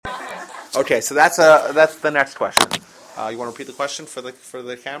Okay, so that's the next question. You want to repeat the question for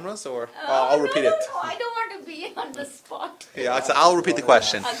the cameras, or I'll repeat it. No, I don't want to be on the spot. Yeah, I'll repeat the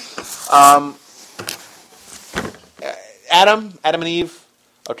question. Adam and Eve,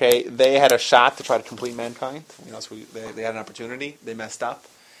 okay, they had a shot to try to complete mankind. So they had an opportunity. They messed up.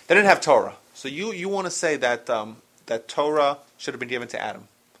 They didn't have Torah. So you want to say that that Torah should have been given to Adam,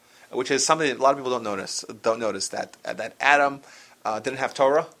 which is something that a lot of people don't notice. That Adam didn't have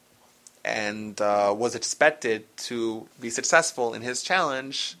Torah and was expected to be successful in his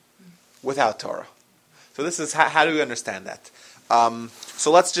challenge without Torah. So this is how do we understand that?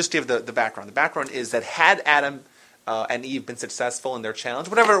 So let's just give the background. The background is that had Adam and Eve been successful in their challenge,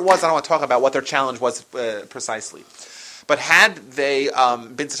 whatever it was, I don't want to talk about what their challenge was precisely. But had they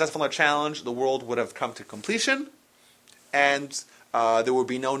been successful in their challenge, the world would have come to completion, and there would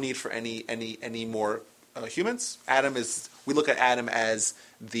be no need for any more humans. We look at Adam as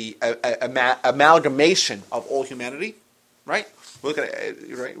the amalgamation of all humanity, right? We look at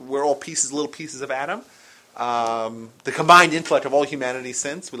it, right? We're all little pieces of Adam. The combined intellect of all humanity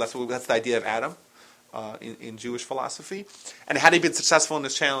since. That's the idea of Adam in Jewish philosophy. And had he been successful in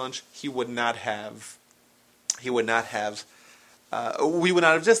this challenge, we would not have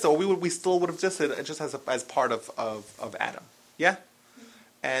existed, or we still would have existed just as part of Adam. Yeah?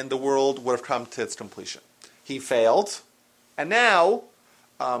 And the world would have come to its completion. He failed, and now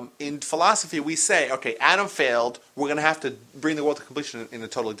in philosophy we say, okay, Adam failed, we're going to have to bring the world to completion in a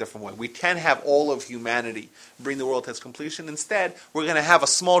totally different way. We can't have all of humanity bring the world to its completion. Instead, we're going to have a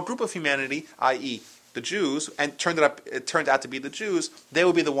small group of humanity, i.e. the Jews, and it turned out to be the Jews. They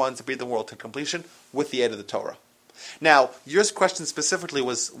would be the ones to bring the world to completion with the aid of the Torah. Now, your question specifically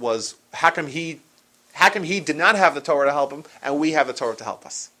was how come he did not have the Torah to help him, and we have the Torah to help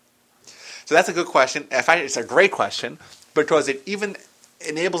us? So that's a good question. In fact, it's a great question, because it even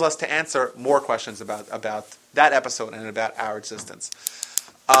enables us to answer more questions about that episode and about our existence.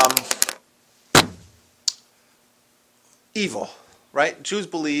 Evil, right? Jews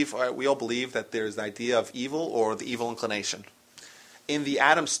believe, or we all believe, that there's the idea of evil or the evil inclination. In the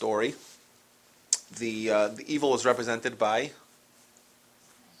Adam story, the evil was represented by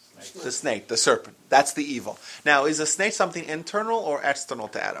the snake, the serpent. That's the evil. Now, is a snake something internal or external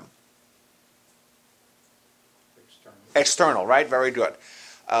to Adam? External, right? Very good.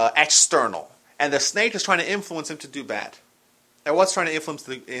 External. And the snake is trying to influence him to do bad. And what's trying to influence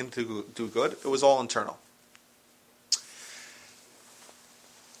him to do good? It was all internal.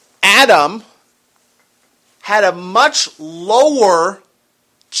 Adam had a much lower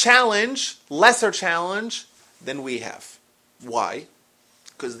challenge, lesser challenge, than we have. Why?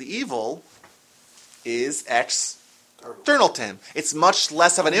 Because the evil is external to him. It's much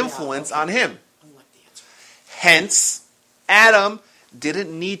less of an influence on him. Hence, Adam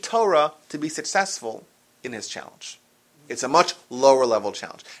didn't need Torah to be successful in his challenge. It's a much lower level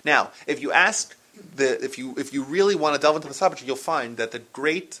challenge. Now, if you really want to delve into the subject, you'll find that the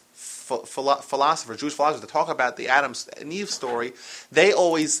great Jewish philosophers that talk about the Adam and Eve story, they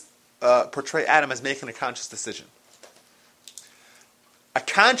always portray Adam as making a conscious decision. A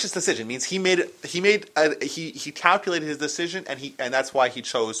conscious decision means he calculated his decision, and that's why he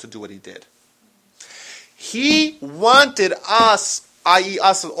chose to do what he did. He wanted us, i.e.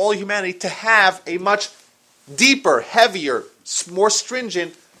 us, all humanity, to have a much deeper, heavier, more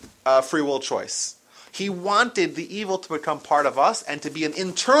stringent free will choice. He wanted the evil to become part of us and to be an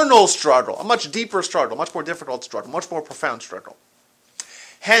internal struggle, a much deeper struggle, much more difficult struggle, much more profound struggle.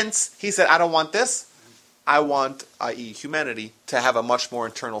 Hence, he said, I don't want this. I want, i.e. humanity, to have a much more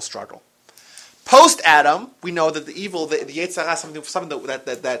internal struggle. Post-Adam, we know that the evil, the Yetzer Hara, something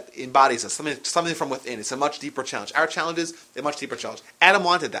that embodies us, something from within. It's a much deeper challenge. Our challenge is a much deeper challenge. Adam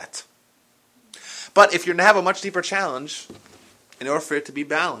wanted that. But if you're going to have a much deeper challenge, in order for it to be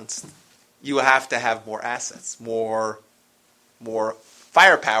balanced, you have to have more assets, more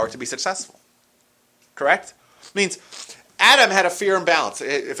firepower to be successful. Correct? Means Adam had a fear and balance.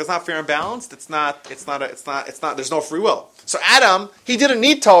 If it's not fear and balance, there's no free will. So Adam, he didn't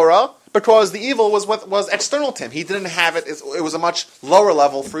need Torah because the evil was external to him. He didn't have it. It was a much lower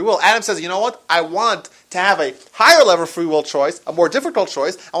level free will. Adam says, you know what? I want to have a higher level free will choice, a more difficult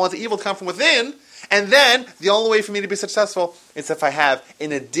choice. I want the evil to come from within. And then the only way for me to be successful is if I have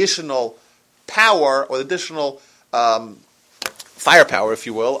an additional power or additional firepower, if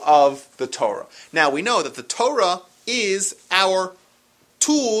you will, of the Torah. Now, we know that the Torah is our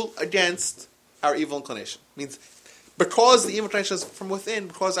tool against our evil inclination. Means because the invitation is from within,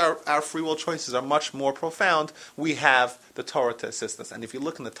 because our free will choices are much more profound, we have the Torah to assist us. And if you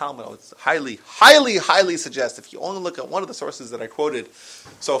look in the Talmud, it's highly, highly, highly suggest, if you only look at one of the sources that I quoted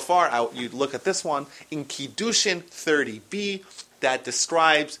so far, you look at this one, in Kiddushin 30b, that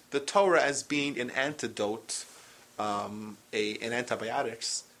describes the Torah as being an antidote, an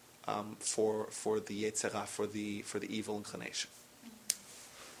antibiotics for the Yetzer Hara, for the evil inclination.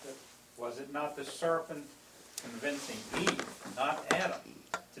 Was it not the serpent convincing Eve, not Adam,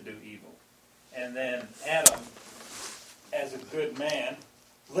 to do evil? And then Adam, as a good man,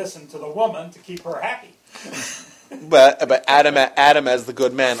 listened to the woman to keep her happy. But Adam as the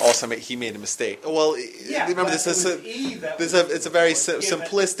good man also he made a mistake. Well, remember this is it's a very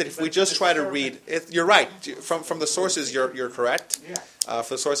simplistic. If we just try to read it, you're right. From the sources, you're correct. Yeah.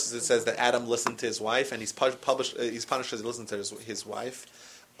 For the sources, it says that Adam listened to his wife, and he's punished as he listened to his wife.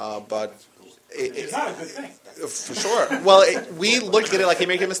 But it's not a good thing. For sure. Well, we looked at it like he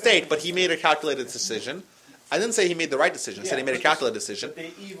made a mistake, but he made a calculated decision. I didn't say he made the right decision. I said he made a calculated decision.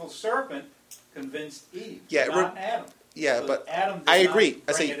 But the evil serpent convinced Eve, not Adam. Yeah, so but Adam did I agree.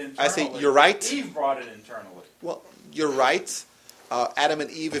 I say you're right. Eve brought it internally. Well, you're right. Adam and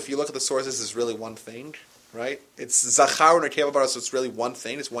Eve, if you look at the sources, is really one thing, right? It's Zachar and Nekeva, so it's really one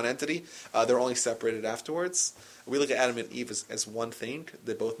thing. It's one entity. They're only separated afterwards. We look at Adam and Eve as one thing.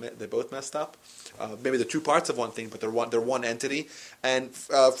 They both messed up. Maybe they're two parts of one thing, but they're one entity. And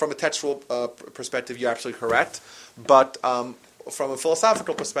from a textual perspective, you're absolutely correct. But from a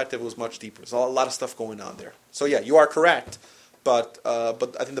philosophical perspective, it was much deeper. There's a lot of stuff going on there. So yeah, you are correct. But I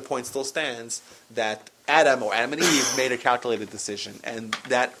think the point still stands that Adam and Eve made a calculated decision, and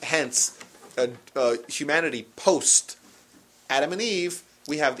that hence humanity post Adam and Eve,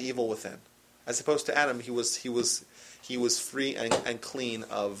 we have the evil within. As opposed to Adam, he was free and clean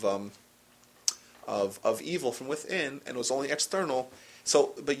of evil from within, and it was only external.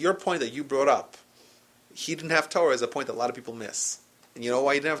 So, but your point that you brought up, he didn't have Torah, is a point that a lot of people miss. And you know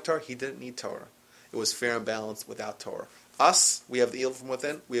why he didn't have Torah? He didn't need Torah. It was fair and balanced without Torah. Us, we have the evil from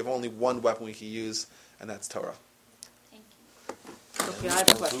within. We have only one weapon we can use, and that's Torah. Thank you. Okay, I have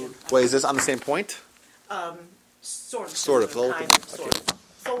a question. Wait, is this on the same point? Sort of. Sort of. Kind of, sort of.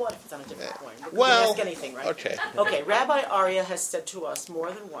 So what if it's on a different point? We Well, can ask anything, right? Okay. Okay, Rabbi Arya has said to us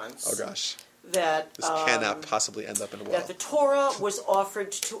more than once Oh gosh, that this cannot possibly end up in a well. that the Torah was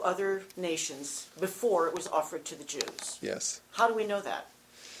offered to other nations before it was offered to the Jews. Yes. How do we know that?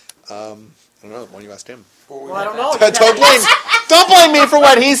 I don't know. Why don't you asked him? Well, I don't know. Don't blame me for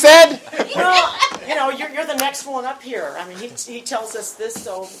what he said. Well, you're the next one up here. I mean, he tells us this,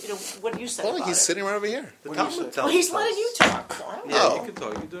 so what do you say Well, about he's it? sitting right over here. Well, he's letting you talk. So I don't know. Oh. You can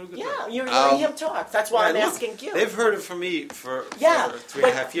talk. You're doing a good job. Yeah, you're letting him talk. That's why I'm asking you. They've heard it from me for Yeah,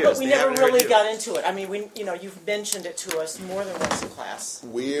 3.5 years. but we They never haven't heard really you. got into it. I mean, you've mentioned it to us more than once in class.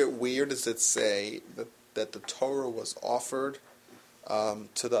 Where does it say that the Torah was offered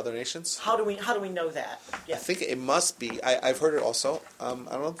to the other nations? How do we know that? Yeah. I think it must be. I've heard it also. I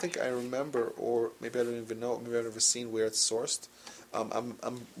don't think I remember, or maybe I don't even know. Maybe I've never seen where it's sourced.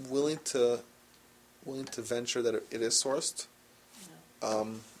 I'm willing to venture that it is sourced.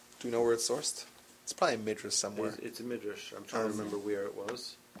 Do you know where it's sourced? It's probably a midrash somewhere. It's a midrash. I'm trying to remember where it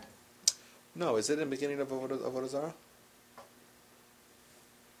was. No, is it in the beginning of Avodah Zarah?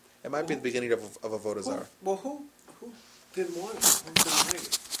 It might be the beginning of Avodah Zarah. Well, who didn't want it? Who didn't like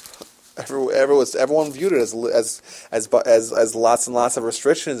it? Everyone viewed it as lots and lots of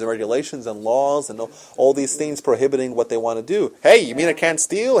restrictions and regulations and laws and all these things prohibiting what they want to do. Hey, you mean I can't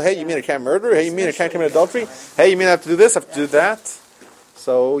steal? Hey, you mean I can't murder? Hey, you mean I can't commit adultery? Hey, you mean I have to do this? I have to do that?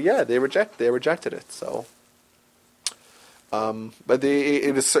 So yeah, they rejected it. So, but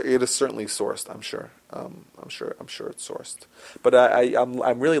it is certainly sourced. I'm sure. I'm sure it's sourced. But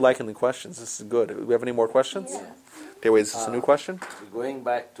I'm really liking the questions. This is good. Do we have any more questions? Yeah. Okay, wait, is this a new question? Going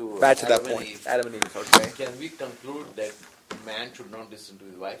back to Back to that Adam and point. Eve, Adam and Eve, okay. can we conclude that man should not listen to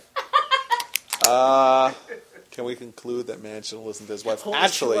his wife? Can we conclude that man shouldn't listen to his wife? Only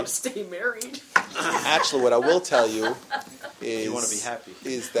Actually, you want to stay married. what I will tell you is You want to be happy.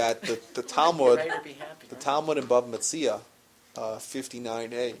 is that the Talmud, Ready to be happy, the right? Talmud in Bava Metzia,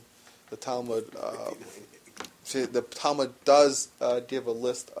 59a, the Talmud does give a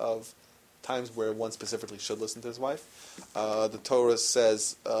list of times where one specifically should listen to his wife. The Torah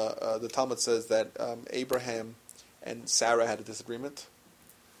says, the Talmud says that Abraham and Sarah had a disagreement,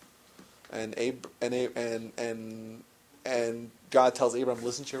 and God tells Abraham,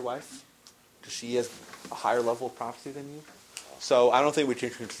 listen to your wife, because she has a higher level of prophecy than you. So I don't think we can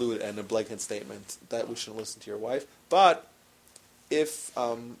conclude in a blanket statement that we should listen to your wife. But if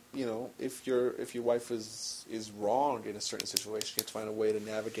if your wife is wrong in a certain situation, you have to find a way to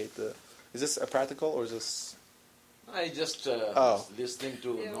navigate the. Is this a practical or is this? I just listening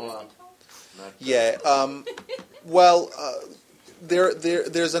to Noah. Not, Yeah. Well,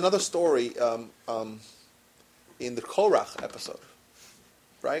 there's another story in the Korach episode,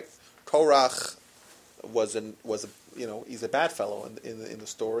 right? Korach was he's a bad fellow in the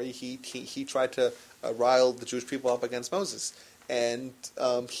story. He tried to rile the Jewish people up against Moses, and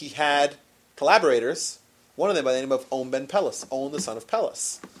he had collaborators. One of them by the name of On ben Pelas, On the son of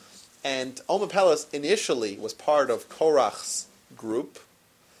Pelas, and On ben Pelas initially was part of Korach's group,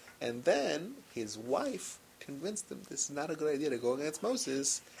 and then his wife convinced him this is not a good idea to go against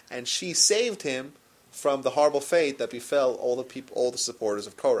Moses, and she saved him from the horrible fate that befell all the supporters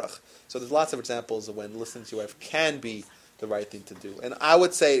of Korach. So there's lots of examples of when listening to your wife can be the right thing to do. And I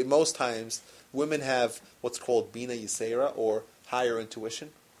would say most times women have what's called Bina Yisera, or higher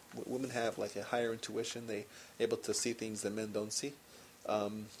intuition. Women have like a higher intuition. They're able to see things that men don't see.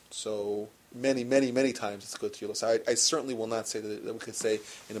 So many times it's good to listen. I certainly will not say that we could say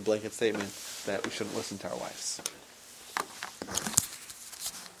in a blanket statement that we shouldn't listen to our wives.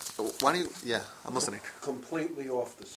 Why don't you? Yeah, I'm listening. Completely off the